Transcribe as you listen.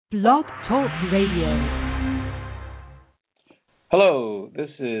Blog Talk Radio. Hello, this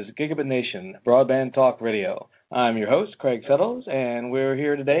is Gigabit Nation, Broadband Talk Radio. I'm your host, Craig Settles, and we're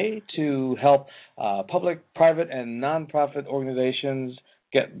here today to help public, private, and nonprofit organizations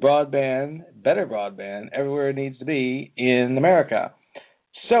get broadband, better broadband, everywhere it needs to be in America.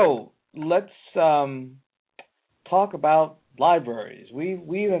 So let's talk about libraries.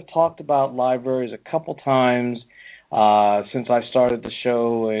 We have talked about libraries a couple times since I started the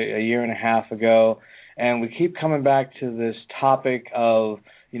show a year and a half ago, and we keep coming back to this topic of,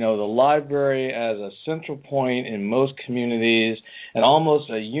 the library as a central point in most communities and almost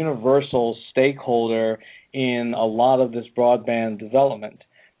a universal stakeholder in a lot of this broadband development.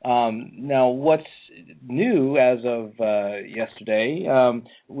 Now, what's new as of yesterday,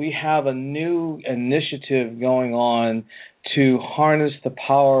 we have a new initiative going on to harness the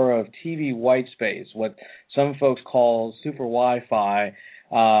power of TV white space, what some folks call super Wi-Fi,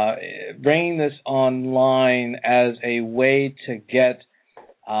 bringing this online as a way to get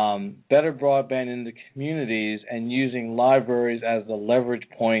better broadband into communities and using libraries as the leverage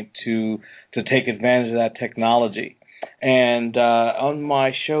point to take advantage of that technology. And on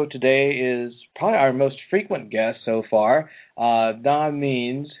my show today is probably our most frequent guest so far, Don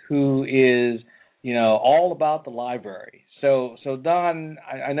Means, who is, all about the library. So Don,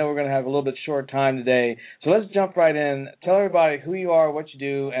 I know we're going to have a little bit short time today, so let's jump right in. Tell everybody who you are, what you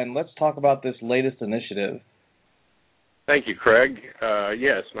do, and let's talk about this latest initiative. Thank you, Craig.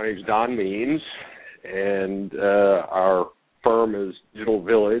 Yes, my name is Don Means, and our firm is Digital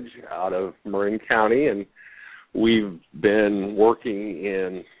Village out of Marin County, and we've been working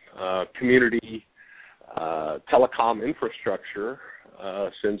in community telecom infrastructure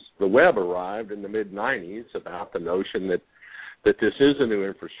since the web arrived in the mid-'90s, about the notion that this is a new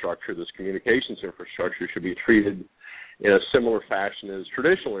infrastructure. This communications infrastructure should be treated in a similar fashion as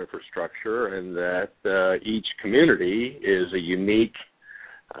traditional infrastructure, and that each community is a unique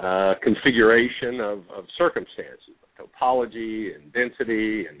configuration of circumstances, topology and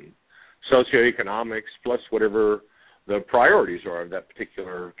density and socioeconomics, plus whatever the priorities are of that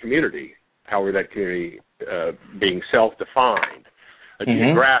particular community. However, that community being self-defined, a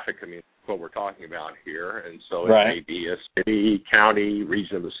geographic community is what we're talking about here, and so it may be a city, county,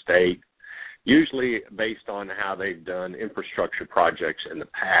 region of the state, usually based on how they've done infrastructure projects in the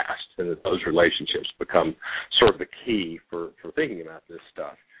past, and that those relationships become sort of the key for thinking about this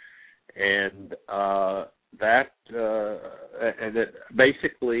stuff. And that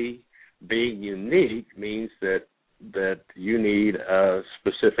basically being unique means that you need a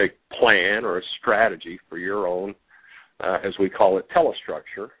specific plan or a strategy for your own, as we call it,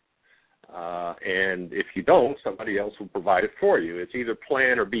 telestructure. And if you don't, somebody else will provide it for you. It's either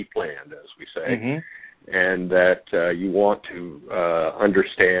plan or be planned, as we say. And that you want to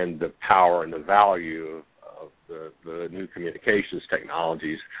understand the power and the value of the new communications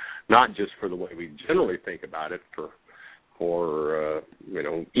technologies, not just for the way we generally think about it for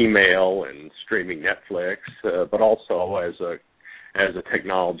email and streaming Netflix, but also as a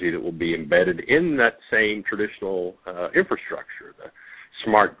technology that will be embedded in that same traditional infrastructure. The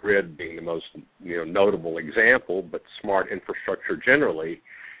smart grid being the most notable example, but smart infrastructure generally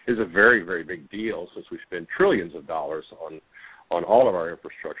is a very, very big deal, since we spend trillions of dollars on all of our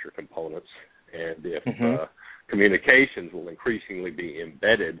infrastructure components. And if communications will increasingly be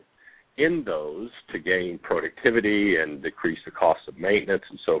embedded in those to gain productivity and decrease the cost of maintenance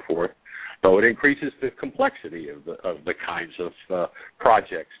and so forth, though it increases the complexity of the kinds of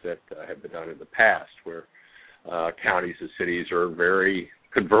projects that have been done in the past, where counties and cities are very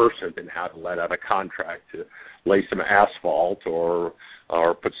conversant in how to let out a contract to lay some asphalt or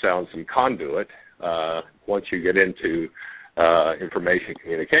put down some conduit. Once you get into information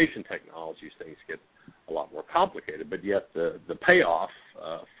communication technologies, things get a lot more complicated, but yet the payoff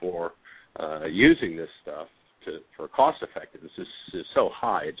for using this stuff for cost effectiveness is so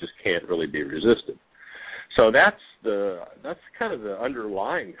high, it just can't really be resisted. So that's kind of the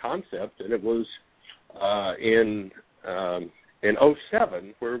underlying concept, and it was in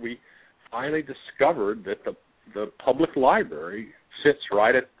 '07 where we finally discovered that the public library sits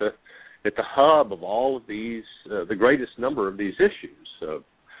right at the hub of all of these, the greatest number of these issues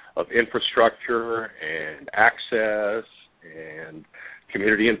of infrastructure and access and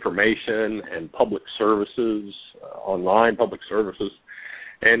community information and public services, online public services.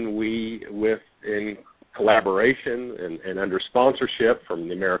 And we, in collaboration and under sponsorship from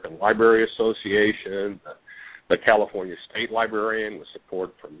the American Library Association, the California State Librarian, with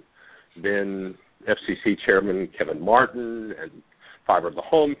support from then FCC Chairman Kevin Martin and Fiber to the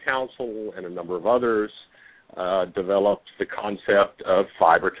Home Council and a number of others, developed the concept of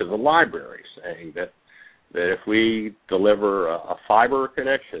fiber to the library, saying that if we deliver a fiber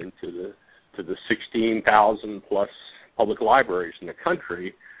connection to the 16,000 plus public libraries in the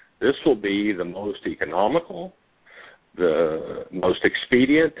country, this will be the most economical, the most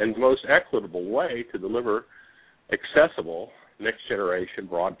expedient, and the most equitable way to deliver accessible next generation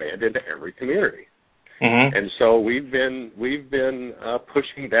broadband into every community. Mm-hmm. And so we've been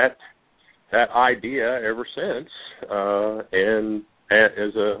pushing that idea ever since,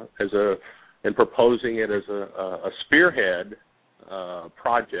 and proposing it as a spearhead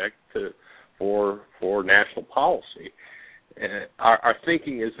project for national policy. And our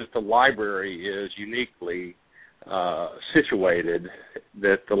thinking is that the library is uniquely situated,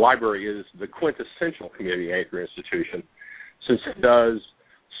 that the library is the quintessential community anchor institution, since it does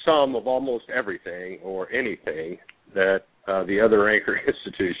some of almost everything or anything that the other anchor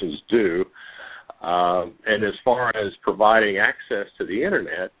institutions do. And as far as providing access to the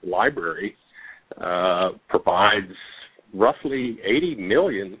Internet, the library provides roughly 80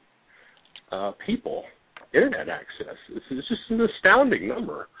 million people Internet access. It's just an astounding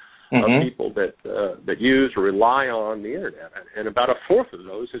number of people that use or rely on the Internet, and about a fourth of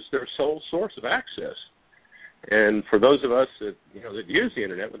those is their sole source of access. And for those of us that use the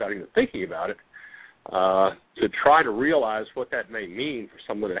Internet without even thinking about it, to try to realize what that may mean for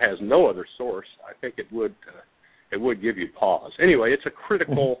someone that has no other source, I think it would give you pause. Anyway, it's a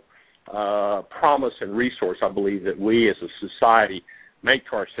critical promise and resource, I believe, that we as a society make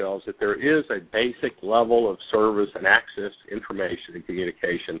to ourselves, that there is a basic level of service and access to information and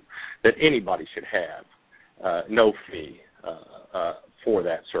communication that anybody should have, no fee for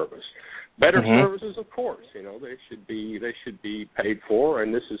that service. Better services, of course, they should be paid for,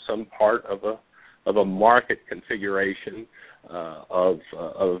 and this is some part of a market configuration of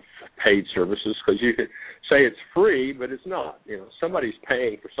paid services, because you could say it's free, but it's not. Somebody's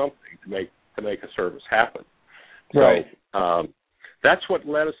paying for something to make a service happen. Right. So that's what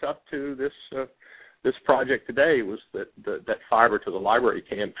led us up to this project today, was that fiber to the library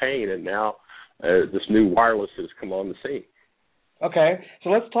campaign, and now this new wireless has come on the scene. Okay, so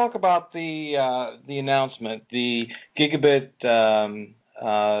let's talk about the announcement, the Gigabit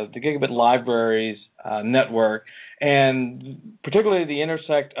Libraries network, and particularly the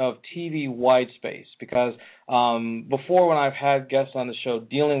intersect of TV white space, because before, when I've had guests on the show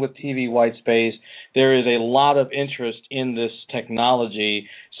dealing with TV white space, there is a lot of interest in this technology.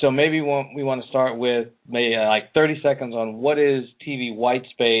 So maybe we want to start with maybe like 30 seconds on what is TV white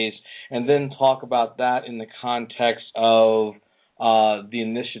space, and then talk about that in the context of the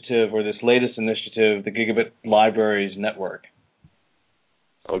initiative, or this latest initiative, the Gigabit Libraries Network.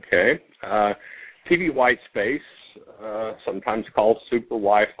 Okay. TV white space, sometimes called super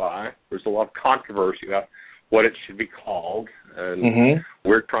Wi-Fi. There's a lot of controversy about what it should be called, and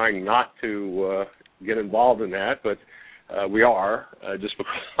we're trying not to get involved in that, but we are, just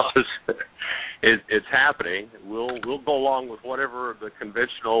because it's happening. We'll go along with whatever the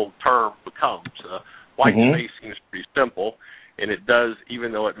conventional term becomes. White space seems pretty simple, and it does,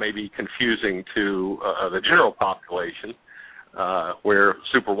 even though it may be confusing to the general population, where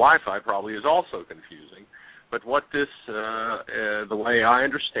super Wi-Fi probably is also confusing. But what this, the way I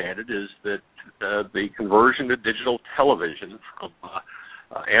understand it, is that the conversion to digital television from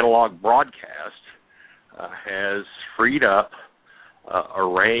analog broadcast has freed up a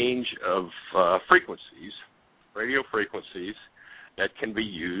range of frequencies, radio frequencies, that can be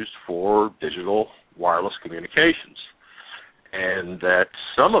used for digital wireless communications. And that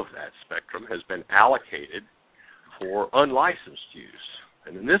some of that spectrum has been allocated for unlicensed use.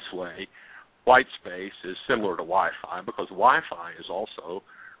 And in this way, white space is similar to Wi-Fi, because Wi-Fi is also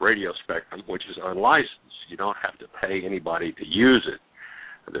radio spectrum, which is unlicensed. You don't have to pay anybody to use it.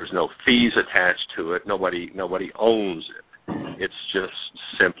 There's no fees attached to it. Nobody owns it. It's just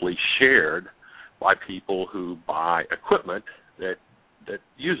simply shared by people who buy equipment that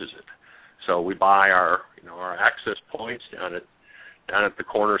uses it. So we buy our access points down at the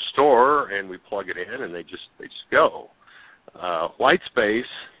corner store, and we plug it in, and they just go. White space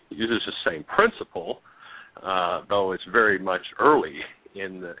uses the same principle, though it's very much early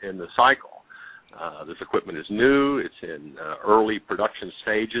in the cycle. This equipment is new; it's in early production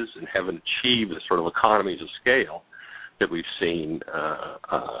stages, and haven't achieved the sort of economies of scale that we've seen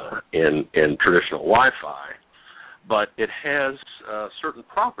in traditional Wi-Fi. But it has certain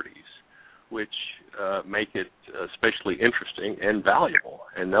properties which make it especially interesting and valuable,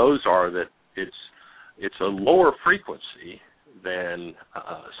 and those are that it's a lower frequency than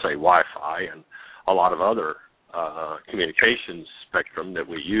say Wi-Fi and a lot of other communications spectrum that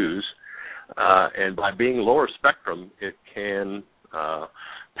we use. And by being lower spectrum, it can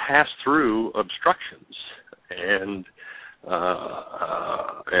pass through obstructions and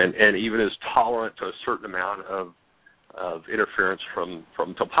even is tolerant to a certain amount of interference from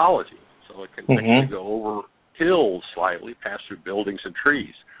topology. So it can actually go over hills slightly, pass through buildings and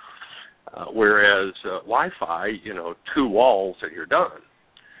trees. Whereas Wi-Fi, 2 walls and you're done.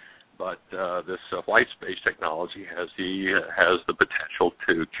 But this white space technology has the potential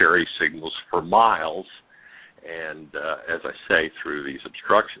to carry signals for miles, and as I say, through these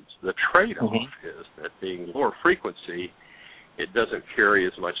obstructions. The trade-off is that being lower frequency, it doesn't carry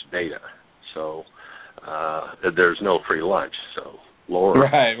as much data. So there's no free lunch. So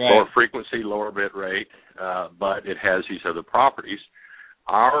lower frequency, lower bit rate, but it has these other properties.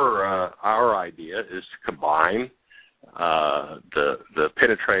 Our idea is to combine the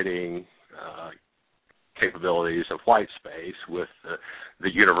penetrating capabilities of white space with the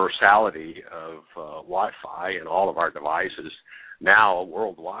universality of Wi-Fi in all of our devices. Now,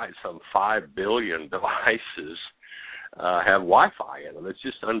 worldwide, some 5 billion devices have Wi-Fi in them. It's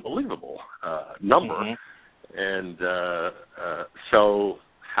just an unbelievable number. And so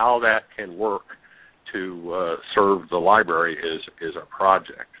how that can work to serve the library is a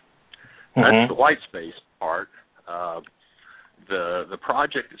project. That's the white space part. The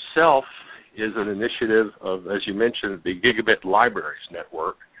project itself is an initiative of, as you mentioned, the Gigabit Libraries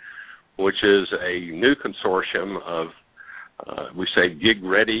Network, which is a new consortium of, we say,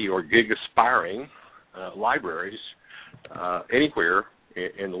 gig-ready or gig-aspiring libraries anywhere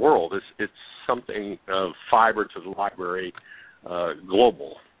in the world. It's something of fiber to the library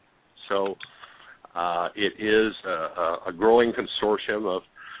global. So it is a growing consortium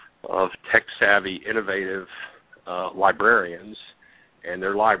of tech-savvy, innovative librarians and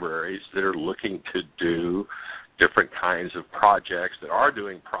their libraries that are looking to do different kinds of projects, that are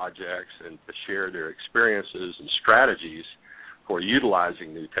doing projects, and to share their experiences and strategies for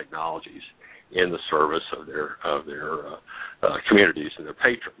utilizing new technologies in the service of their communities and their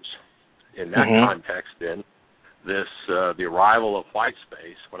patrons. In that context, then, the arrival of white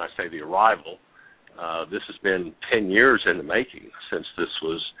space, when I say the arrival, this has been 10 years in the making since this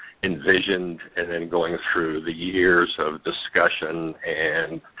was envisioned, and then going through the years of discussion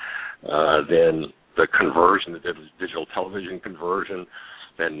and then the conversion, the digital television conversion,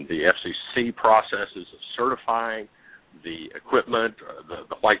 then the FCC processes of certifying the equipment,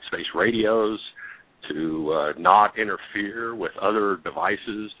 the white space radios, to not interfere with other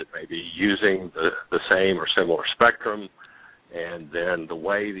devices that may be using the same or similar spectrum. And then the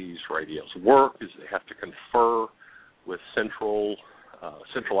way these radios work is they have to confer with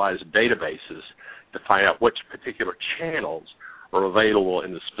centralized databases to find out which particular channels are available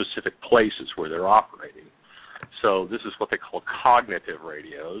in the specific places where they're operating. So this is what they call cognitive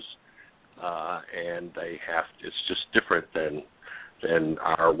radios, and it's just different than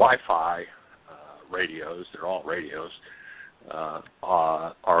our Wi-Fi radios. They're all radios,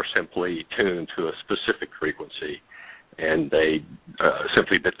 are simply tuned to a specific frequency, and they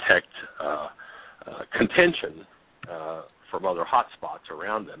simply detect contention from other hotspots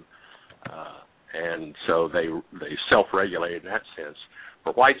around them, and so they self-regulate in that sense.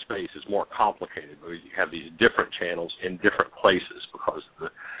 But white space is more complicated. You have these different channels in different places because of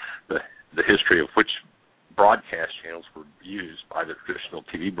the history of which broadcast channels were used by the traditional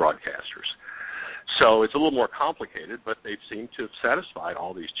TV broadcasters. So it's a little more complicated, but they seem to have satisfied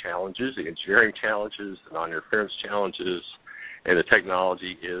all these challenges, the engineering challenges, the non-interference challenges, and the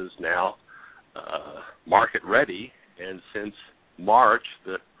technology is now market ready. And since March,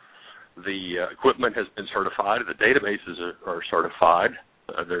 the equipment has been certified, the databases are certified.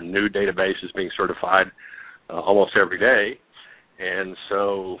 There are new databases being certified almost every day. And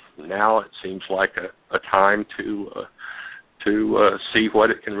so now it seems like a time to see what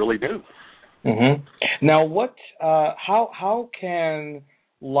it can really do. Now, how can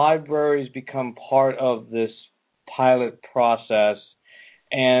libraries become part of this pilot process,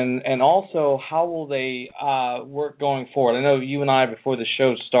 and also how will they work going forward? I know you and I, before the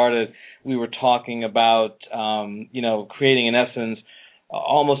show started, we were talking about creating, in essence,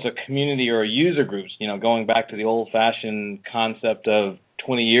 almost a community or a user groups. Going back to the old-fashioned concept of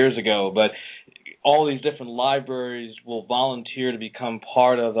 20 years ago, but all these different libraries will volunteer to become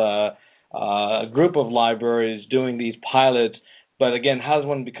part of a group of libraries doing these pilots. But again, how does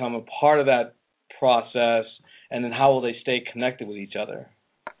one become a part of that process, and then how will they stay connected with each other?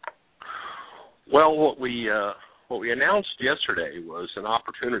 Well, what we announced yesterday was an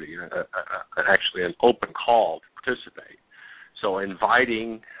opportunity, actually an open call to participate. So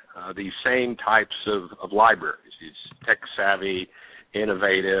inviting these same types of libraries, these tech-savvy,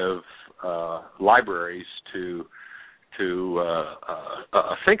 innovative, libraries to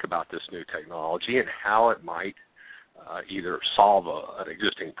think about this new technology and how it might either solve an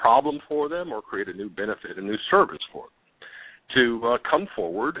existing problem for them or create a new benefit, a new service for them, to come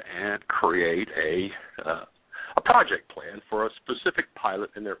forward and create a project plan for a specific pilot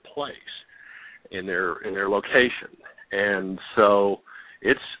in their place, in their location. And so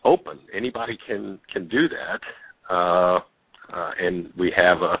it's open. Anybody can do that. And we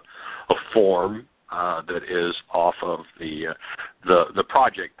have a form that is off of the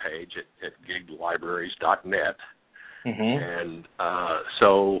project page at giglibraries.net. And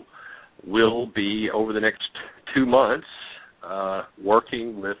so we'll be, over the next 2 months,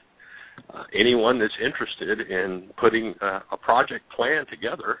 working with anyone that's interested in putting a project plan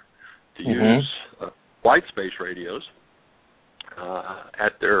together to use white space radios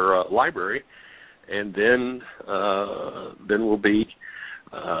at their library, and then we'll be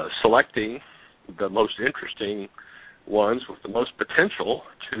selecting the most interesting ones with the most potential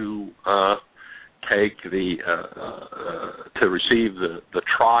to take to receive the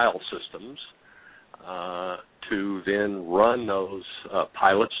trial systems, to then run those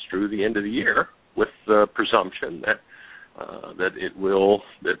pilots through the end of the year, with the presumption that that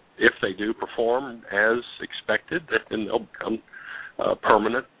if they do perform as expected, that then they'll become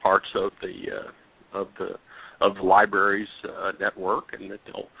permanent parts of the library's network, and that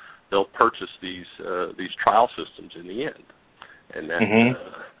they'll purchase these trial systems in the end, and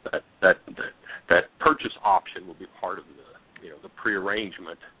that purchase option will be part of the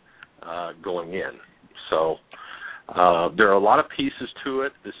prearrangement going in. So there are a lot of pieces to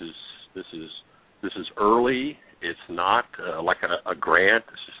it. This is early. It's not like a grant.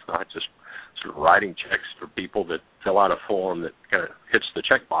 This is not just sort of writing checks for people that fill out a form that kind of hits the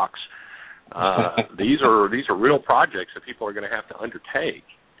checkbox. These are real projects that people are going to have to undertake,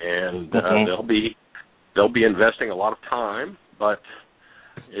 and they'll be investing a lot of time, but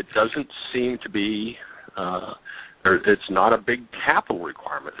it doesn't seem to be. It's not a big capital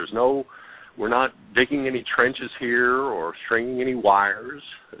requirement. We're not digging any trenches here or stringing any wires.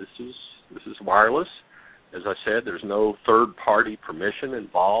 This is wireless. As I said, there's no third-party permission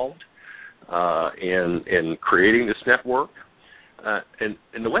involved in creating this network. And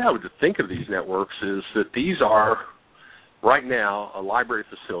the way I would think of these networks is that these are, right now, a library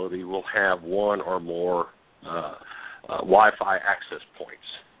facility will have one or more Wi-Fi access points,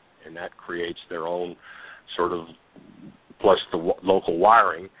 and that creates their own sort of, plus the local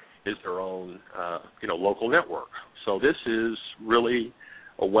wiring is their own, local network. So this is really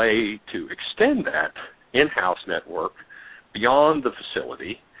a way to extend that in-house network beyond the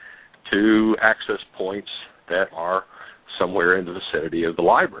facility to access points that are somewhere in the vicinity of the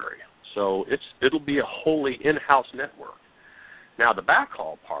library. So it'll be a wholly in-house network. Now the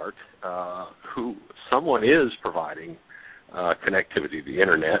backhaul part, someone is providing connectivity to the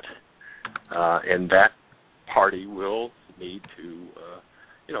internet, and that party will need to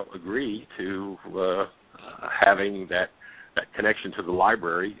agree to having that connection to the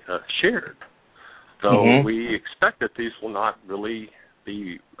library shared. So we expect that these will not really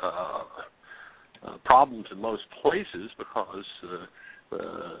be problems in most places, because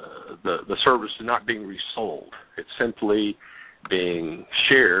the service is not being resold. It's simply being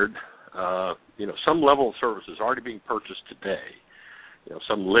shared. Some level of service is already being purchased today,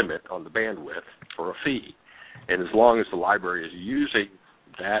 some limit on the bandwidth for a fee. And as long as the library is using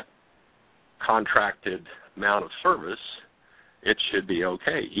that contracted amount of service, it should be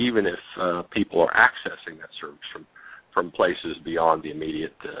okay, even if people are accessing that service from places beyond the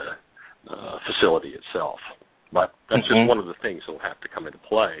immediate facility itself. But that's just one of the things that will have to come into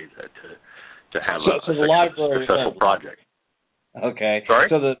play to have a successful project. Okay. Sorry?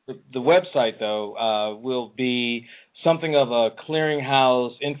 So the website, though, will be something of a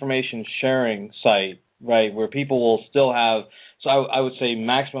clearinghouse information sharing site, right, where people will still have, so I would say,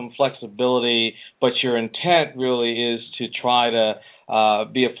 maximum flexibility, but your intent really is to try to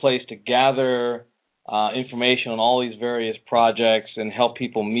be a place to gather information on all these various projects and help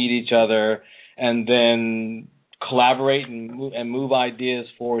people meet each other and then collaborate and move ideas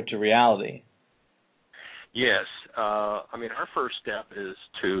forward to reality. Yes. Our first step is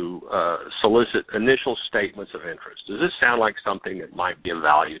to solicit initial statements of interest. Does this sound like something that might be of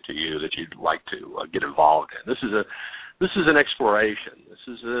value to you, that you'd like to get involved in? This is an exploration. This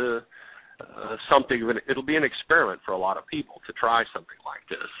is it'll be an experiment for a lot of people to try something like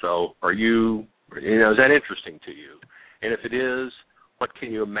this. So is that interesting to you? And if it is, what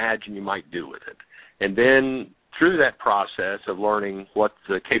can you imagine you might do with it? And then through that process of learning what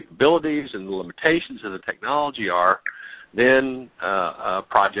the capabilities and the limitations of the technology are, then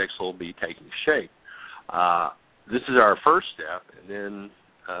projects will be taking shape. This is our first step, and then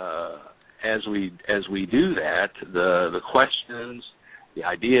as we do that, the questions, the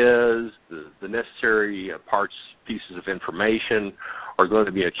ideas, the necessary pieces of information are going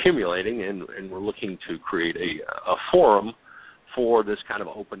to be accumulating, and we're looking to create a forum for this kind of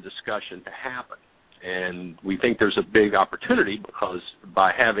open discussion to happen. And we think there's a big opportunity because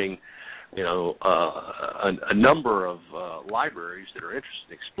by having a number of libraries that are interested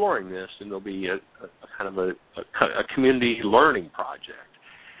in exploring this, and there'll be a kind of a community learning project.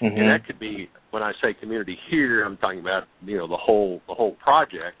 Mm-hmm. And that could be, when I say community here, I'm talking about the whole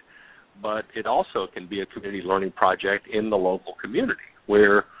project, but it also can be a community learning project in the local community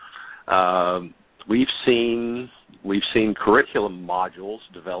where we've seen curriculum modules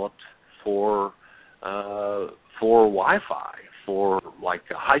developed for Wi-Fi, for like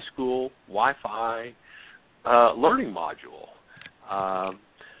a high school Wi-Fi learning module.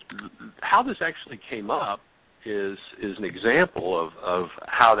 How this actually came up is an example of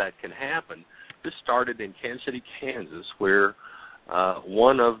how that can happen. This started in Kansas City, Kansas, where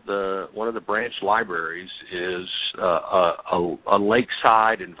one of the branch libraries is a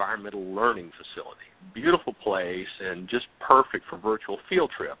lakeside environmental learning facility. Beautiful place and just perfect for virtual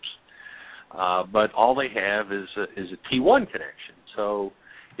field trips. But all they have is a T1 connection, so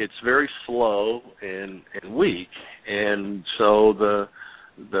it's very slow and weak. And so the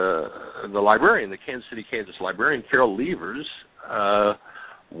librarian, the Kansas City, Kansas librarian, Carol Levers,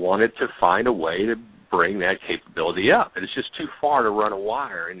 wanted to find a way to bring that capability up. And it's just too far to run a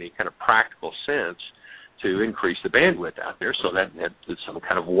wire in any kind of practical sense to increase the bandwidth out there, so that some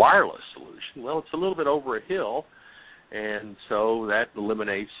kind of wireless solution. Well, it's a little bit over a hill, and so that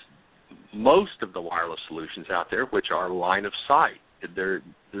eliminates most of the wireless solutions out there, which are line of sight. There's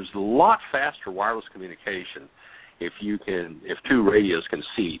a lot faster wireless communication if two radios can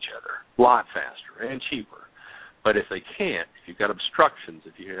see each other, a lot faster and cheaper. But if they can't, if you've got obstructions,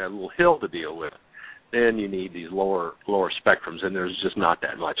 if you have a little hill to deal with, then you need these lower spectrums, and there's just not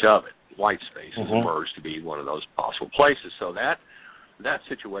that much of it. White space has emerged to be one of those possible places. So that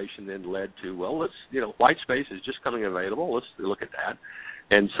situation then led to, well, white space is just coming available. Let's look at that.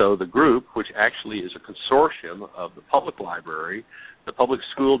 And so the group, which actually is a consortium of the public library, the public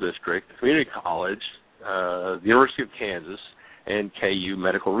school district, the community college, the University of Kansas, and KU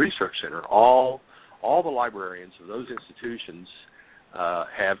Medical Research Center, all the librarians of those institutions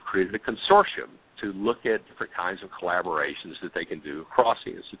have created a consortium to look at different kinds of collaborations that they can do across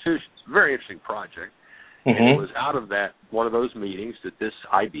the institutions. Very interesting project. And it was out of that, one of those meetings, that this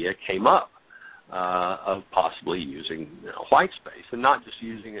idea came up of possibly using white space, and not just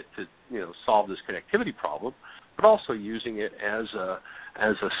using it to solve this connectivity problem, but also using it as a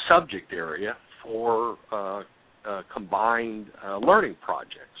subject area for combined learning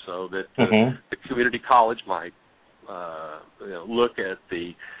projects, so that the community college might look at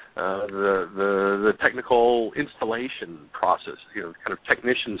the technical installation process, kind of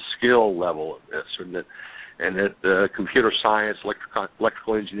technician skill level of this, and that the computer science,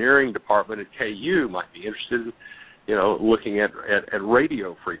 electrical engineering department at KU might be interested in, looking at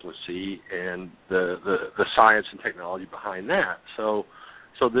radio frequency and the science and technology behind that. So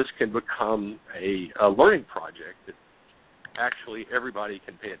this can become a learning project that actually everybody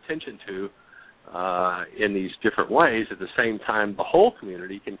can pay attention to in these different ways. At the same time, the whole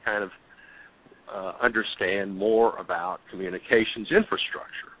community can kind of understand more about communications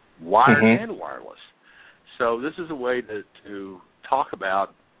infrastructure, wired and wireless. So this is a way to talk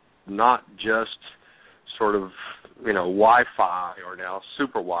about not just sort of, Wi-Fi or now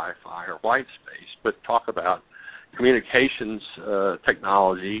super Wi-Fi or white space, but talk about communications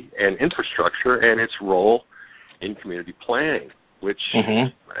technology and infrastructure and its role in community planning, which,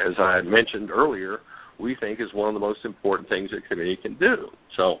 as I mentioned earlier, we think is one of the most important things that community can do.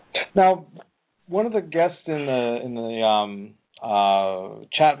 So now, one of the guests in the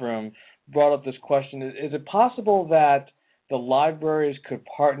chat room brought up this question: is it possible that the libraries could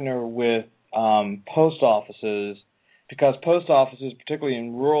partner with post offices, because post offices, particularly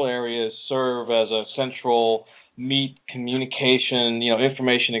in rural areas, serve as a central meet communication,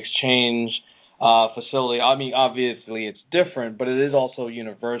 information exchange facility? I mean, obviously it's different, but it is also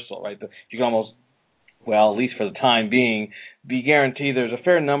universal, right? You can almost, at least for the time being, be guaranteed there's a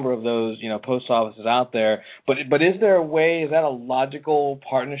fair number of those, post offices out there. But is there a way? Is that a logical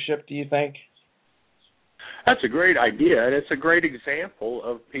partnership, do you think? That's a great idea, and it's a great example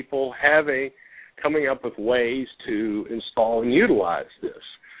of people coming up with ways to install and utilize this.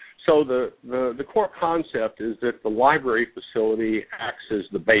 So the core concept is that the library facility acts as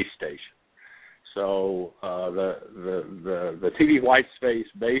the base station. So the TV white space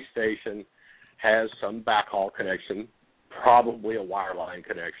base station has some backhaul connection, probably a wireline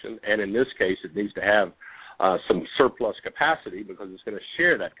connection, and in this case it needs to have some surplus capacity because it's going to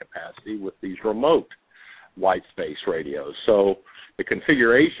share that capacity with these remote white space radios. So the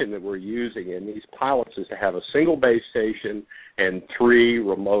configuration that we're using in these pilots is to have a single base station and 3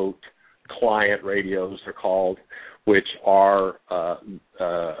 remote client radios, they're called, which are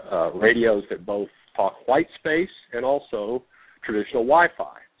radios that both talk white space and also traditional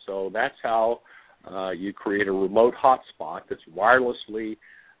Wi-Fi. So that's how you create a remote hotspot that's wirelessly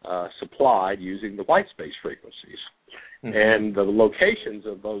supplied using the white space frequencies. Mm-hmm. And the locations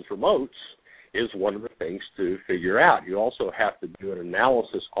of those remotes is one of the things to figure out. You also have to do an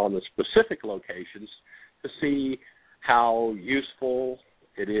analysis on the specific locations to see how useful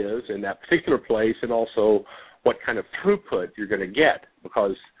it is in that particular place and also what kind of throughput you're going to get.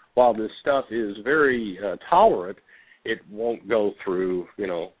 Because while this stuff is very tolerant, it won't go through,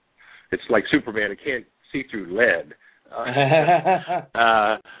 it's like Superman, it can't see through lead.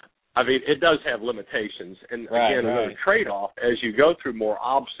 I mean, it does have limitations. And again, another trade-off, as you go through more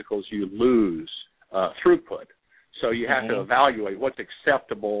obstacles, you lose throughput. So you have to evaluate what's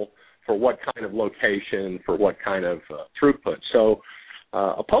acceptable for what kind of location, for what kind of throughput. So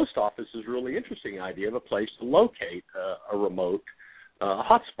a post office is a really interesting idea of a place to locate a remote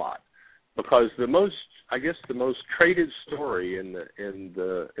hotspot, because the most traded story in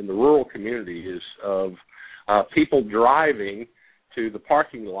the rural community is of people driving to the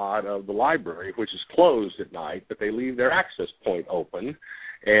parking lot of the library, which is closed at night, but they leave their access point open,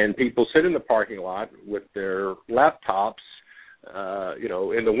 and people sit in the parking lot with their laptops,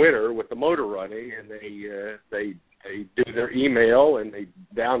 in the winter with the motor running, and they do their email and they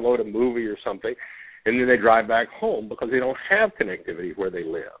download a movie or something, and then they drive back home because they don't have connectivity where they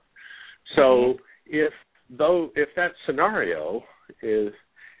live. So if that scenario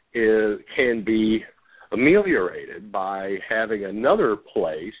can be ameliorated by having another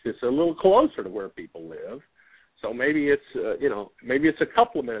place that's a little closer to where people live, so maybe it's a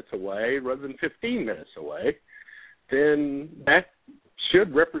couple of minutes away rather than 15 minutes away, then that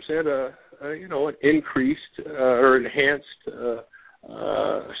should represent an increased or enhanced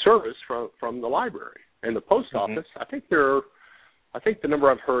service from the library. And the post office, I think the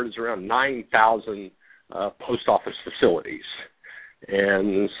number I've heard is around 9,000 post office facilities.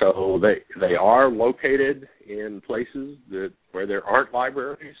 And so they are located in places where there aren't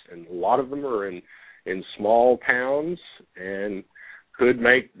libraries, and a lot of them are in small towns and could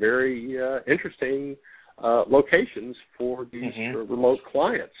make very interesting locations for these remote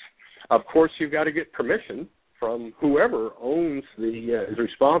clients. Of course, you've got to get permission from whoever owns is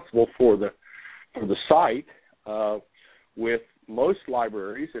responsible for the site. With most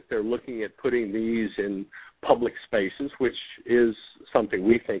libraries, if they're looking at putting these in public spaces, which is something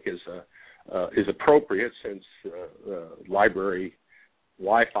we think is appropriate, since library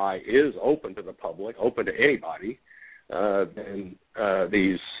Wi-Fi is open to the public, open to anybody, then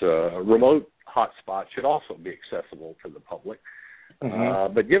these remote hotspots should also be accessible to the public.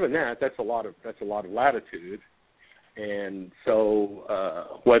 But given that's a lot of latitude, and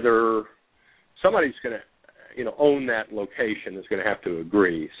so whether somebody's going to own that location is going to have to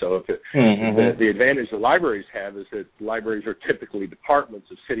agree. So if the advantage the libraries have is that libraries are typically departments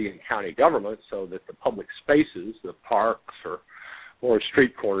of city and county government, so that the public spaces, the parks or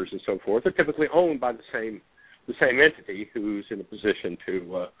street corners and so forth, are typically owned by the same entity who's in a position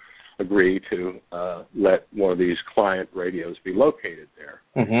to agree to let one of these client radios be located there.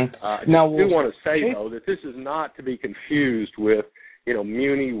 I do want to say, though, that this is not to be confused with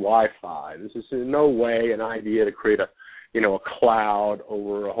Muni Wi-Fi. This is in no way an idea to create a cloud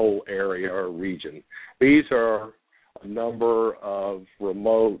over a whole area or region. These are a number of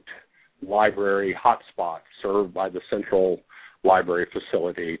remote library hotspots served by the central library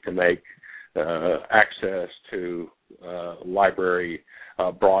facility to make access to library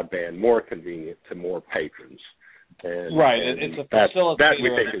broadband more convenient to more patrons. And, it's a facilitator. That we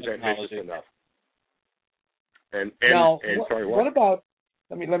think is ambitious enough. What about?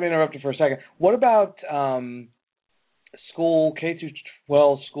 Let me interrupt you for a second. What about school K through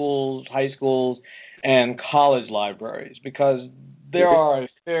 12 schools, high schools, and college libraries? Because there are a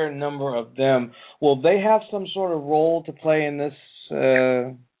fair number of them. Will they have some sort of role to play in this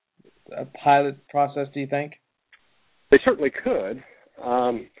pilot process, do you think? They certainly could.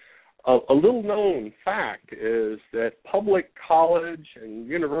 A little-known fact is that public college and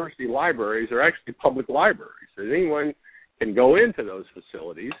university libraries are actually public libraries. So anyone can go into those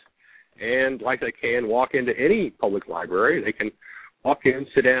facilities, and like they can walk into any public library, they can walk in,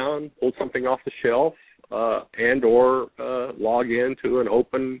 sit down, pull something off the shelf, and or log into an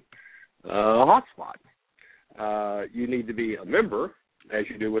open hotspot. You need to be a member, as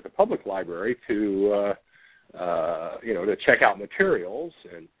you do with a public library, to to check out materials,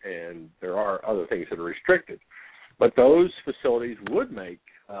 and there are other things that are restricted. But those facilities would make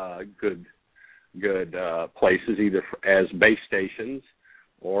good places either as base stations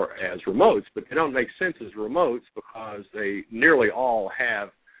or as remotes, but they don't make sense as remotes because they nearly all have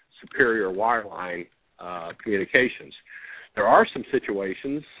superior wireline communications. There are some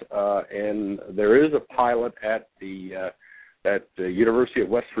situations, and there is a pilot at the University of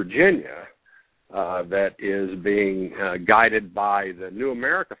West Virginia that is being guided by the New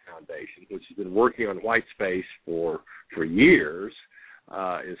America Foundation, which has been working on white space for years,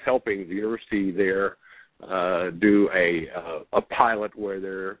 is helping the university there do a pilot where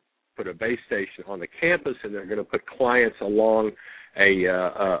they're put a base station on the campus, and they're going to put clients along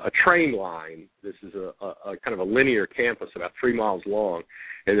a train line. This is a kind of a linear campus about 3 miles long,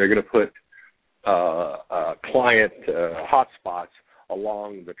 and they're going to put client hotspots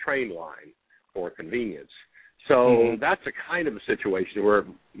along the train line for convenience. So that's a kind of a situation where,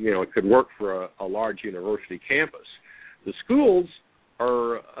 it could work for a large university campus. The schools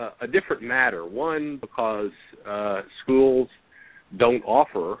are a different matter. One, because schools don't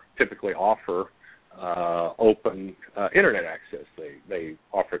typically offer open internet access. They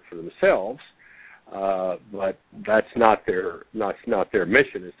offer it for themselves, but that's not their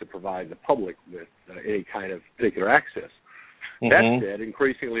mission, is to provide the public with any kind of particular access. That said,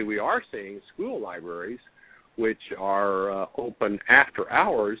 increasingly we are seeing school libraries which are open after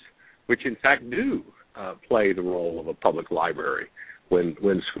hours, which in fact do play the role of a public library when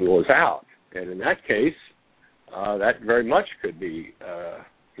school is out. And in that case, that very much could be,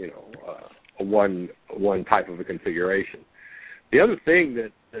 one type of a configuration. The other thing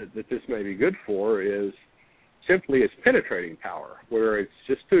that this may be good for is simply its penetrating power, where it's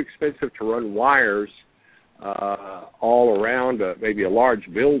just too expensive to run wires all around maybe a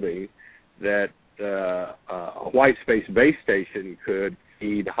large building, that a white space base station could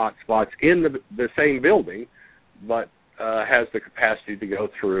feed hotspots in the same building, but has the capacity to go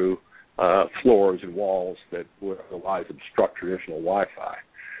through floors and walls that would otherwise obstruct traditional Wi-Fi.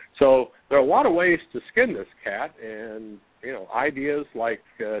 So there are a lot of ways to skin this cat, and ideas like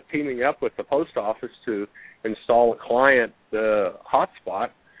teaming up with the post office to install a client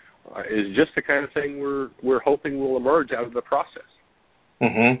hotspot is just the kind of thing we're hoping will emerge out of the process.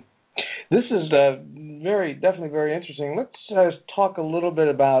 This is definitely very interesting. Let's talk a little bit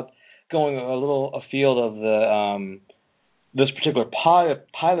about going a little afield of the this particular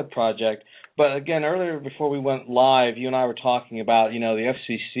pilot project. But again, earlier before we went live, you and I were talking about the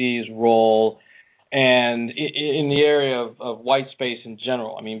FCC's role and in the area of white space in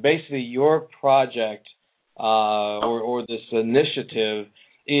general. I mean, basically, your project or this initiative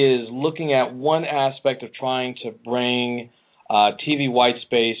is looking at one aspect of trying to bring TV white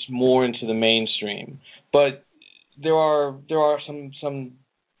space more into the mainstream. But there are some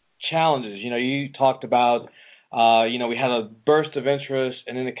challenges. You talked about we had a burst of interest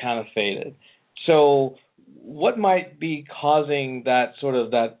and then it kind of faded. So what might be causing that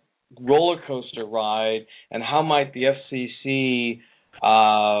roller coaster ride, and how might the FCC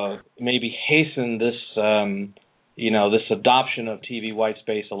maybe hasten this this adoption of TV white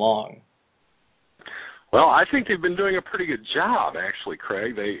space along? Well, I think they've been doing a pretty good job, actually,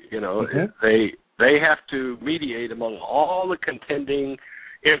 Craig. They have to mediate among all the contending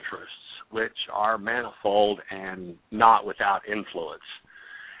interests, which are manifold and not without influence.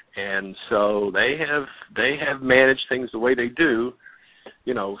 And so they have managed things the way they do,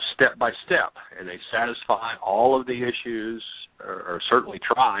 step by step, and they satisfy all of the issues, or certainly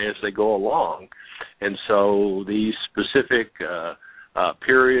try as they go along. And so these specific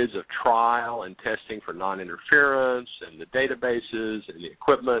periods of trial and testing for non-interference and the databases and the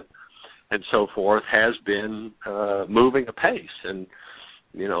equipment and so forth has been moving apace. And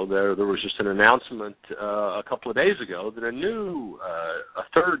there was just an announcement a couple of days ago that a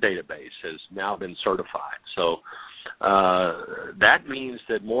third database has now been certified. So that means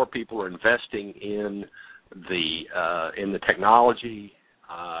that more people are investing in the technology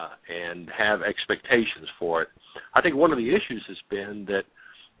and have expectations for it. I think one of the issues has been that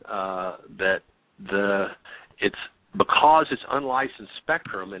it's because it's unlicensed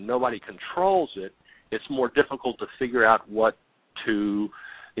spectrum and nobody controls it. It's more difficult to figure out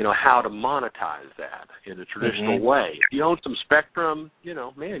how to monetize that in a traditional way. If you own some spectrum,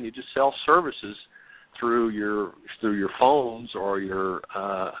 you just sell services through your phones or your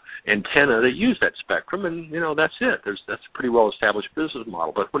antenna that use that spectrum, and that's it. That's a pretty well established business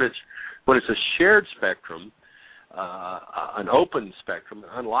model. But when it's a shared spectrum, an open spectrum, an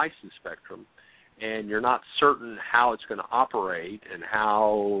unlicensed spectrum, and you're not certain how it's going to operate and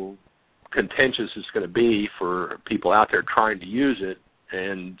how contentious it's going to be for people out there trying to use it,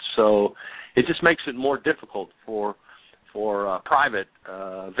 and so it just makes it more difficult for private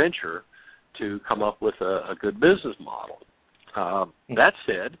venture to come up with a good business model. That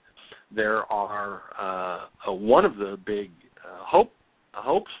said, there are one of the big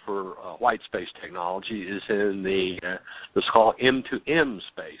hopes for white space technology is in the so-called M2M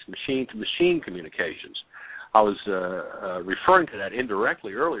space, machine-to-machine communications. I was referring to that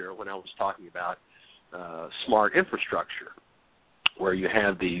indirectly earlier when I was talking about smart infrastructure, where you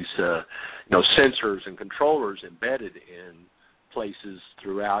have these sensors and controllers embedded in places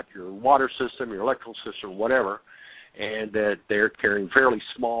throughout your water system, your electrical system, whatever, and that they're carrying fairly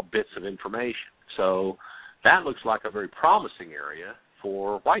small bits of information. So that looks like a very promising area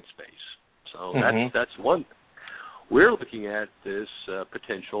for white space. So that's one thing. We're looking at this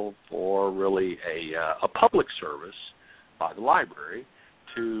potential for really a public service by the library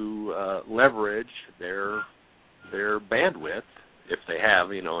to leverage their bandwidth, if they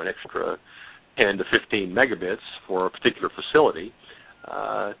have an extra 10 to 15 megabits for a particular facility,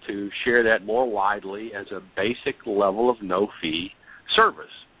 to share that more widely as a basic level of no-fee service.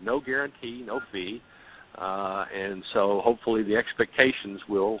 No guarantee, no fee. And so hopefully the expectations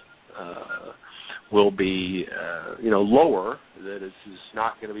will be lower, that this is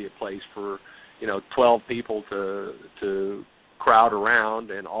not going to be a place for 12 people to crowd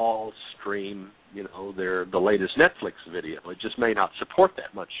around and all stream the latest Netflix video. It just may not support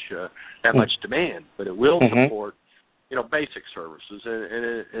that much demand, but it will support basic services.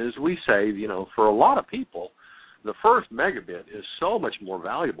 And as we say, for a lot of people, the first megabit is so much more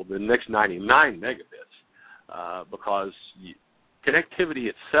valuable than the next 99 megabits because connectivity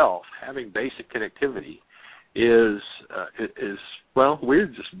itself, having basic connectivity, is we're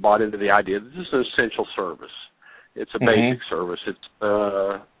just bought into the idea that this is an essential service. It's a basic service.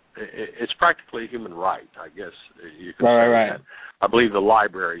 It's practically a human right, I guess you could say that. I believe the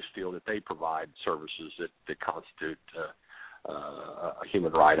libraries feel that they provide services that constitute a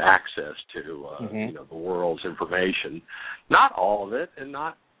human right access to the world's information. Not all of it, and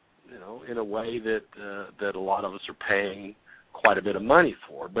not in a way that a lot of us are paying quite a bit of money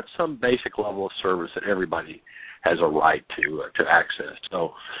for, but some basic level of service that everybody has a right to access.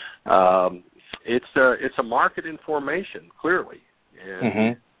 So it's a market in formation, clearly,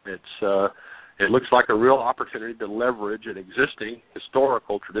 and it looks like a real opportunity to leverage an existing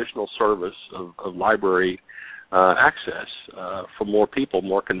historical traditional service of library access for more people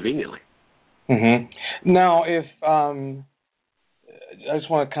more conveniently. Now, if I just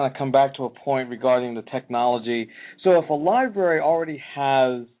want to kind of come back to a point regarding the technology. So if a library already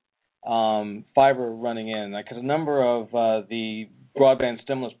has fiber running in, because a number of the broadband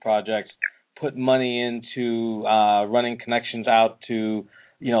stimulus projects put money into running connections out to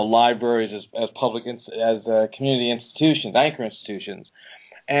libraries as public as community institutions, anchor institutions.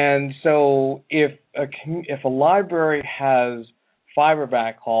 And so if a library has fiber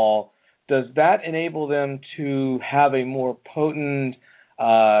backhaul, does that enable them to have a more potent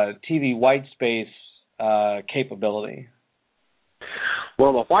TV white space capability?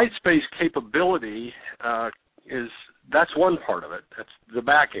 Well, the white space capability that's one part of it. That's the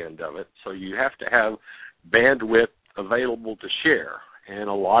back end of it. So you have to have bandwidth available to share. And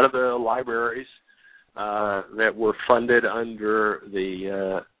a lot of the libraries that were funded under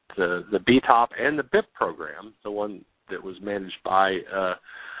the BTOP and the BIP program, the one that was managed by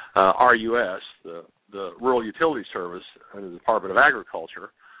RUS, the Rural Utility Service under the Department of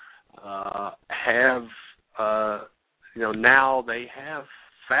Agriculture, have now they have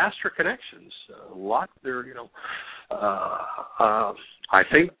faster connections. A lot there, I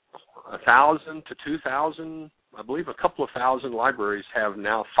think 1,000 to 2,000. I believe a couple of thousand libraries have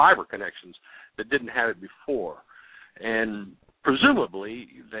now fiber connections that didn't have it before. And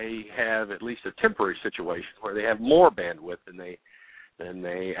presumably they have at least a temporary situation where they have more bandwidth than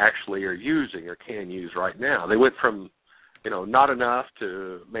they actually are using or can use right now. They went from, not enough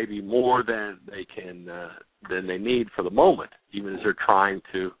to maybe more than they need for the moment, even as they're trying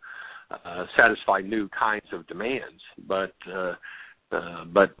to satisfy new kinds of demands. But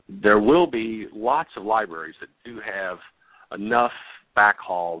there will be lots of libraries that do have enough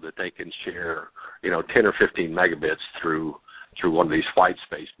backhaul that they can share, 10 or 15 megabits through one of these white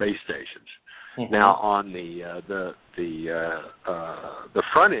space base stations. Mm-hmm. Now, on the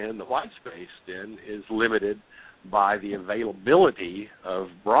front end, the white space then is limited by the availability of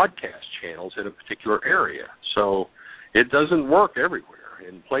broadcast channels in a particular area. So it doesn't work everywhere.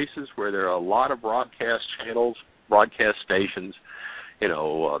 In places where there are a lot of broadcast channels, broadcast stations,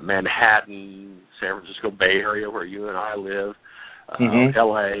 Manhattan, San Francisco Bay Area where you and I live,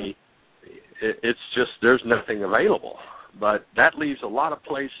 L.A., it's just there's nothing available. But that leaves a lot of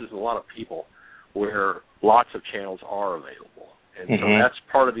places and a lot of people where lots of channels are available. And so that's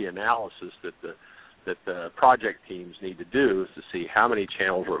part of the analysis that the project teams need to do, is to see how many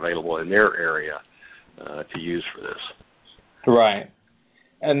channels are available in their area to use for this. Right.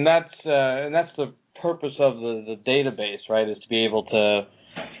 And that's the purpose of the database, right, is to be able to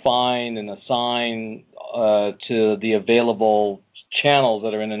find and assign to the available channels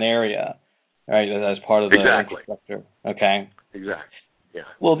that are in an area, right, as part of the infrastructure. Okay. Exactly. Yeah.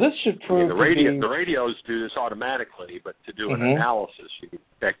 Well, this should prove the radios do this automatically, but to do an analysis, you can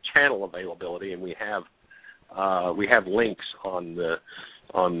check channel availability, and we have links on the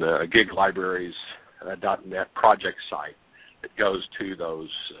giglibraries.net project site that goes to those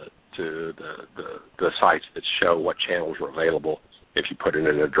to the sites that show what channels are available if you put in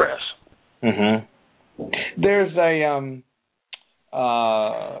an address. There's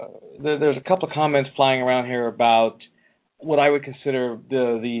there's a couple of comments flying around here about what I would consider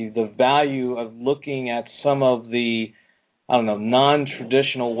the value of looking at some of the,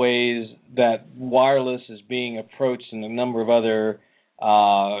 non-traditional ways that wireless is being approached in a number of other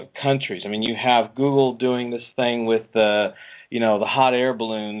countries. I mean, you have Google doing this thing with the hot air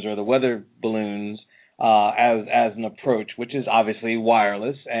balloons or the weather balloons as an approach, which is obviously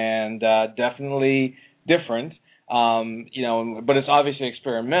wireless and definitely different. But it's obviously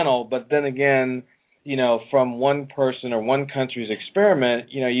experimental. But then again, from one person or one country's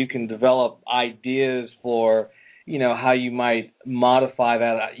experiment, you can develop ideas for, how you might modify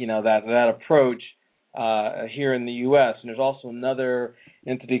that, that approach here in the U.S. And there's also another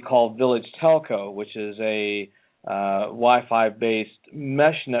entity called Village Telco, which is a Wi-Fi-based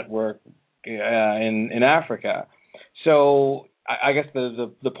mesh network in Africa. So I guess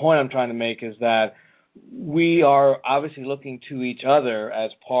the point I'm trying to make is that we are obviously looking to each other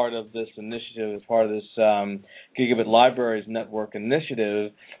as part of this initiative, as part of this Gigabit Libraries Network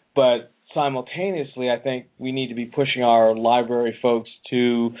initiative, but simultaneously, I think we need to be pushing our library folks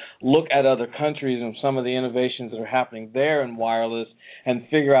to look at other countries and some of the innovations that are happening there in wireless and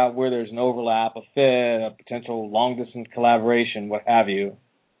figure out where there's an overlap, a fit, a potential long-distance collaboration, what have you.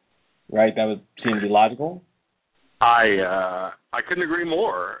 Right? That would seem to be logical. I couldn't agree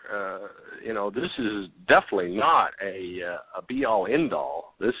more. This is definitely not a be-all,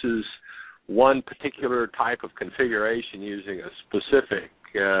 end-all. This is one particular type of configuration using a specific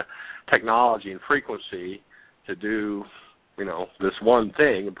technology and frequency to do, this one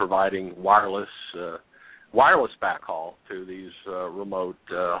thing, and providing wireless backhaul to these remote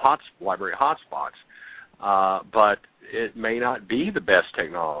library hotspots. But it may not be the best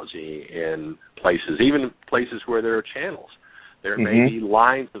technology in places, even places where there are channels. There may be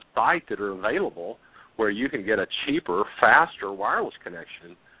lines of sight that are available where you can get a cheaper, faster wireless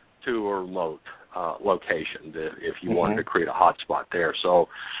connection to a remote location if you wanted to create a hotspot there. So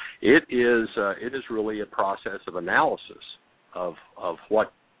it is really a process of analysis of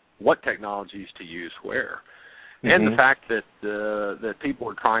what technologies to use where. And the fact that people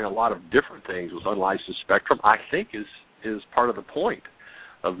are trying a lot of different things with unlicensed spectrum, I think, is part of the point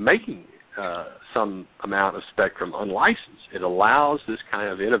of making some amount of spectrum unlicensed. It allows this kind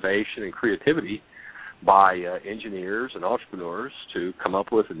of innovation and creativity by engineers and entrepreneurs to come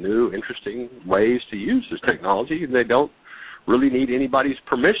up with new, interesting ways to use this technology, and they don't really need anybody's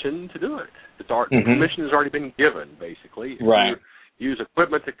permission to do it. The permission has already been given, basically. Right. If you use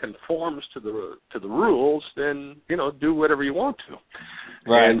equipment that conforms to the rules, then do whatever you want to.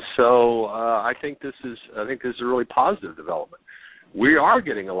 Right. And so I think this is a really positive development. We are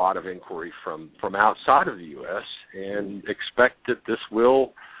getting a lot of inquiry from outside of the U.S. and expect that this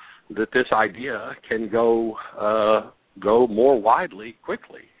idea can go more widely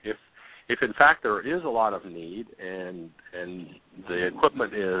quickly. If in fact there is a lot of need and the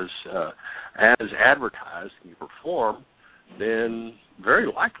equipment is as advertised and you perform, then very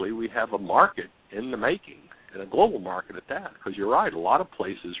likely we have a market in the making, and a global market at that. Because you're right, a lot of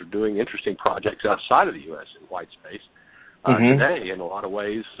places are doing interesting projects outside of the U.S. in white space today. In a lot of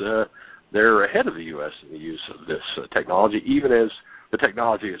ways, they're ahead of the U.S. in the use of this technology, even as the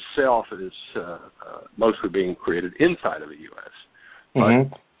technology itself is mostly being created inside of the U.S. But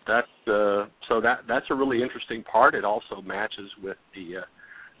that's a really interesting part. It also matches with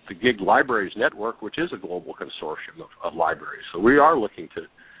the Gig Libraries Network, which is a global consortium of libraries. So we are looking to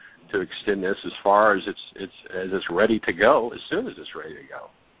extend this as far as it's ready to go, as soon as it's ready to go.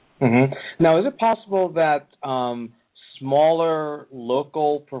 Mm-hmm. Now, is it possible that smaller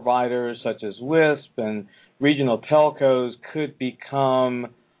local providers such as WISP and regional telcos could become,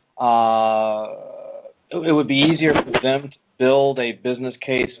 it would be easier for them to build a business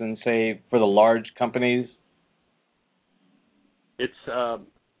case than, say, for the large companies? It's a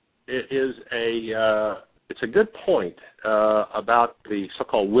good point about the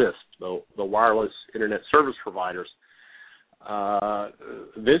so-called WISP, the wireless internet service providers.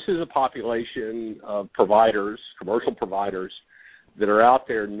 This is a population of providers, commercial providers, that are out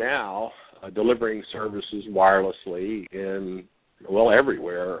there now delivering services wirelessly in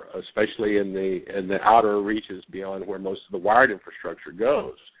everywhere, especially in the outer reaches beyond where most of the wired infrastructure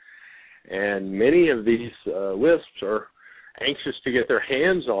goes. And many of these WISPs are anxious to get their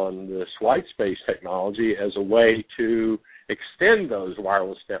hands on this white space technology as a way to extend those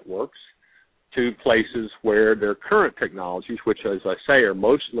wireless networks to places where their current technologies, which, as I say, are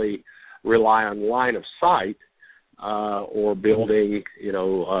mostly rely on line of sight or building,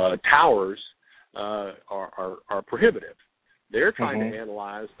 towers, are prohibitive. They're trying to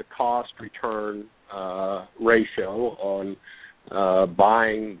analyze the cost-return ratio on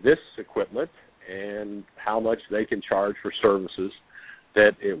buying this equipment and how much they can charge for services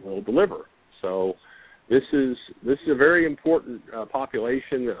that it will deliver. So this is a very important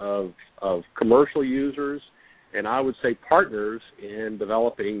population of commercial users, and I would say partners in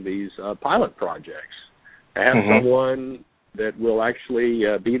developing these pilot projects. To have someone that will actually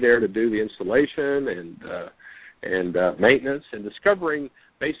be there to do the installation and maintenance, and discovering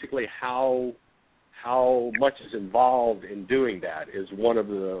basically how much is involved in doing that is one of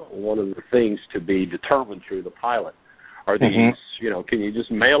the things to be determined through the pilot. Are these, can you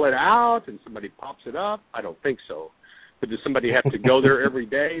just mail it out and somebody pops it up? I don't think so. But does somebody have to go there every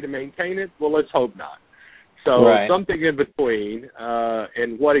day to maintain it? Well, let's hope not. So something in between,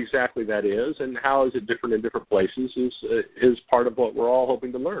 and what exactly that is and how is it different in different places is part of what we're all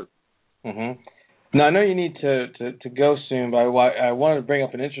hoping to learn. Mm-hmm. Now, I know you need to go soon, but I wanted to bring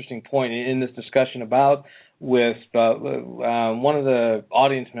up an interesting point in this discussion about WISP. One of the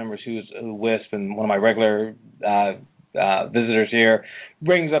audience members who's WISP and one of my regular visitors here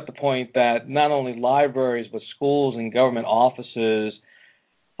brings up the point that not only libraries but schools and government offices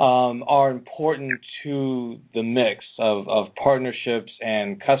are important to the mix of partnerships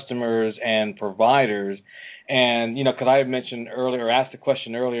and customers and providers. And, because I had mentioned earlier, asked the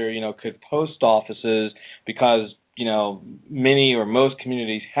question earlier, could post offices, because, many or most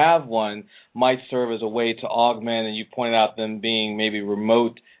communities have one, might serve as a way to augment, and you pointed out them being maybe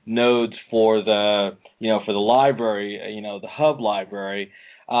remote nodes for the library, the hub library.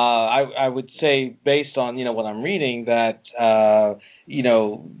 I would say, based on, what I'm reading, that,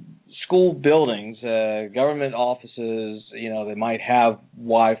 school buildings, government offices, they might have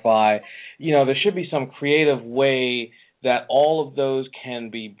Wi-Fi. There should be some creative way that all of those can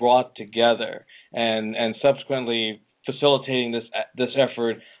be brought together and subsequently facilitating this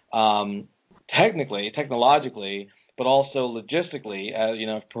effort technologically, but also logistically,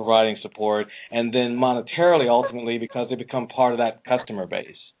 providing support, and then monetarily, ultimately, because they become part of that customer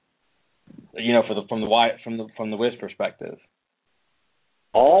base. From the WISP perspective.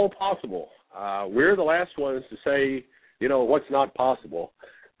 All possible. We're the last ones to say, what's not possible.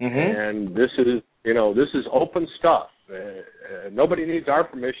 And this is open stuff. Nobody needs our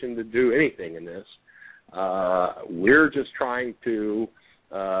permission to do anything in this. We're just trying to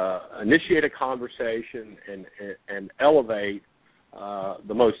initiate a conversation and elevate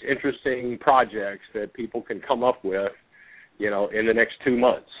the most interesting projects that people can come up with, in the next 2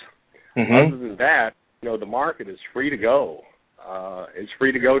 months. Other than that, the market is free to go. It's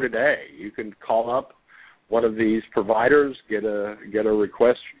free to go today. You can call up one of these providers, get a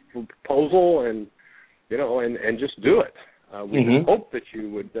request for proposal, and just do it. We just hope that you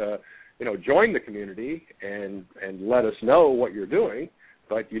would join the community and let us know what you're doing,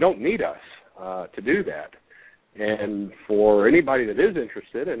 but you don't need us to do that. And for anybody that is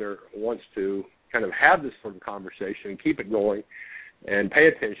interested and wants to kind of have this sort of conversation and keep it going and pay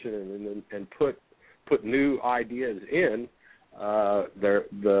attention and put new ideas in,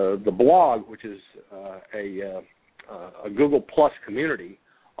 the blog, which is a Google Plus community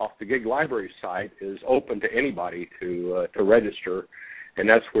off the Gig Library site, is open to anybody to register, and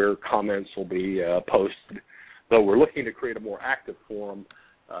that's where comments will be posted. Though we're looking to create a more active forum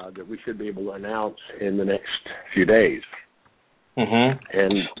that we should be able to announce in the next few days.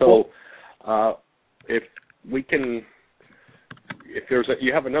 And so if we can, if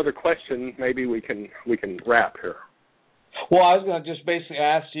you have another question, maybe we can wrap here. Well, I was going to just basically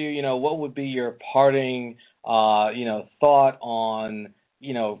ask you, what would be your parting, thought on,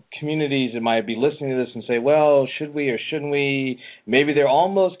 communities that might be listening to this and say, well, should we or shouldn't we? Maybe they're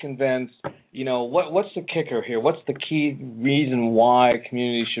almost convinced. What's the kicker here? What's the key reason why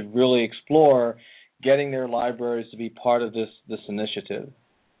communities should really explore getting their libraries to be part of this initiative?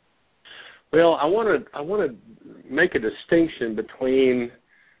 Well, I want to make a distinction between,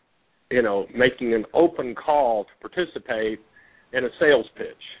 making an open call to participate in a sales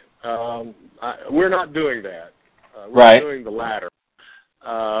pitch. We're not doing that. We're doing the latter.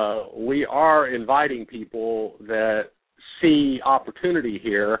 We are inviting people that see opportunity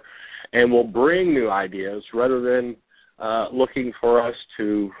here and will bring new ideas rather than looking for us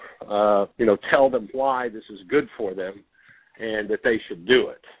to, tell them why this is good for them and that they should do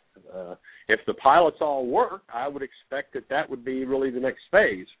it. If the pilots all work, I would expect that would be really the next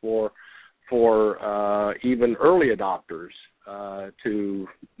phase for even early adopters to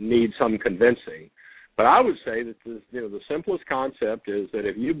need some convincing. But I would say that the simplest concept is that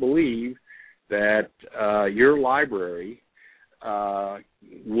if you believe that your library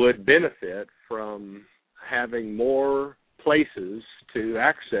would benefit from having more places to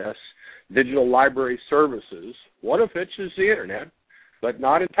access digital library services, one of which is the Internet, but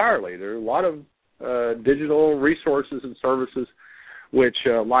not entirely. There are a lot of digital resources and services which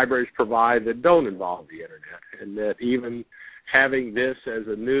libraries provide that don't involve the Internet, and that even having this as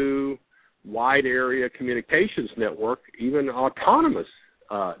a new wide area communications network, even autonomous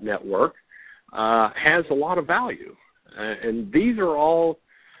network, has a lot of value. And these are all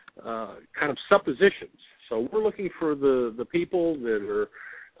kind of suppositions. So we're looking for the people that are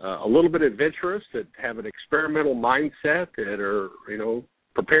a little bit adventurous, that have an experimental mindset, that are,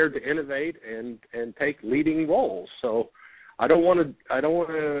 prepared to innovate and take leading roles. So I don't want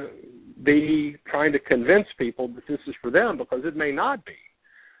to be trying to convince people that this is for them, because it may not be.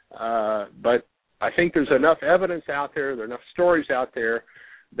 But I think there's enough evidence out there are enough stories out there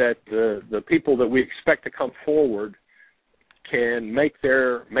that the people that we expect to come forward can make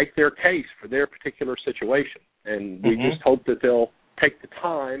their case for their particular situation. And we just hope that they'll take the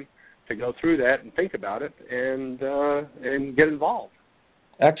time to go through that and think about it and get involved.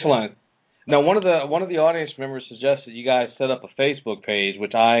 Excellent. Now, one of the audience members suggested you guys set up a Facebook page,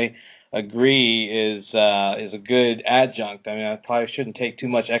 which I agree is a good adjunct. I mean, I probably shouldn't take too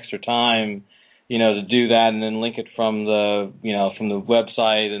much extra time, to do that and then link it from the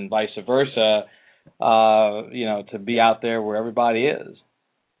website and vice versa, to be out there where everybody is.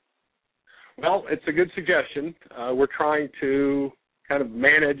 Well, it's a good suggestion. We're trying to kind of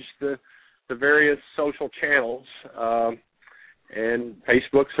manage the various social channels, and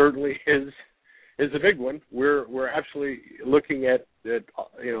Facebook certainly is a big one. We're actually looking at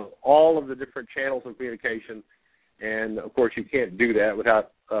all of the different channels of communication, and of course you can't do that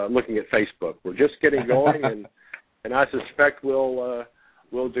without looking at Facebook. We're just getting going, and I suspect we'll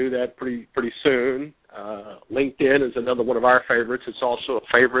do that pretty soon. LinkedIn is another one of our favorites. It's also a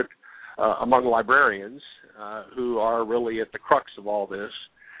favorite among librarians who are really at the crux of all this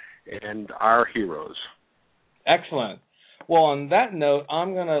and our heroes. Excellent. Well, on that note,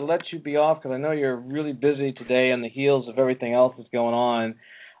 I'm going to let you be off because I know you're really busy today on the heels of everything else that's going on.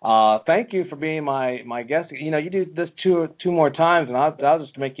 Thank you for being my guest. You do this two more times, and I'll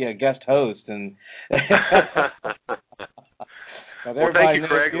just make you a guest host. And well, thank you,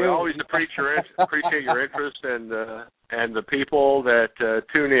 Craig. We always appreciate your interest and the people that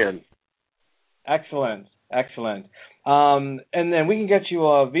tune in. Excellent. And then we can get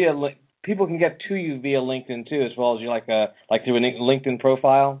you via link. People can get to you via LinkedIn too, as well as you like through a LinkedIn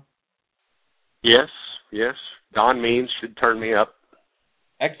profile. Yes. Don Means should turn me up.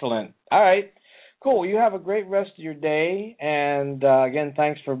 Excellent. All right. Cool. You have a great rest of your day, and again,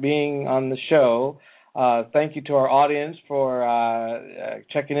 thanks for being on the show. Thank you to our audience for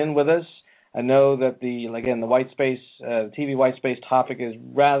checking in with us. I know that the white space, TV white space topic is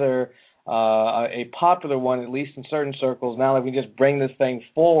rather a popular one, at least in certain circles. Now that we just bring this thing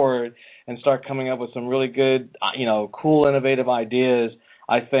forward and start coming up with some really good, cool, innovative ideas,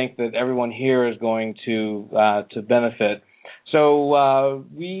 I think that everyone here is going to benefit. So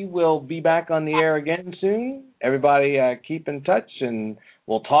we will be back on the air again soon. Everybody keep in touch, and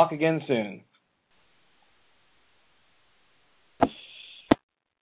we'll talk again soon.